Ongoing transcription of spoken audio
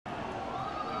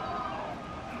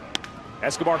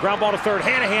Escobar ground ball to third.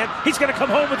 Hannahan, he's going to come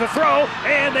home with the throw,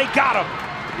 and they got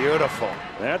him. Beautiful.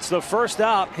 That's the first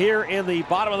out here in the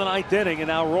bottom of the ninth inning, and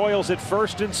now Royals at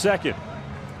first and second.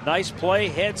 Nice play,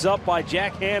 heads up by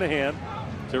Jack Hannahan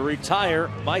to retire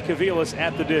Mike Aviles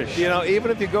at the dish. You know, even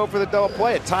if you go for the double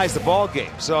play, it ties the ball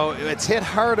game. So it's hit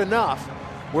hard enough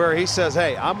where he says,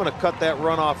 hey, I'm going to cut that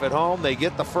run off at home. They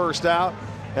get the first out,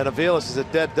 and Aviles is a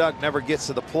dead duck, never gets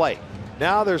to the plate.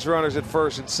 Now there's runners at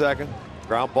first and second.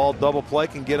 Ground ball double play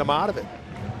can get him out of it.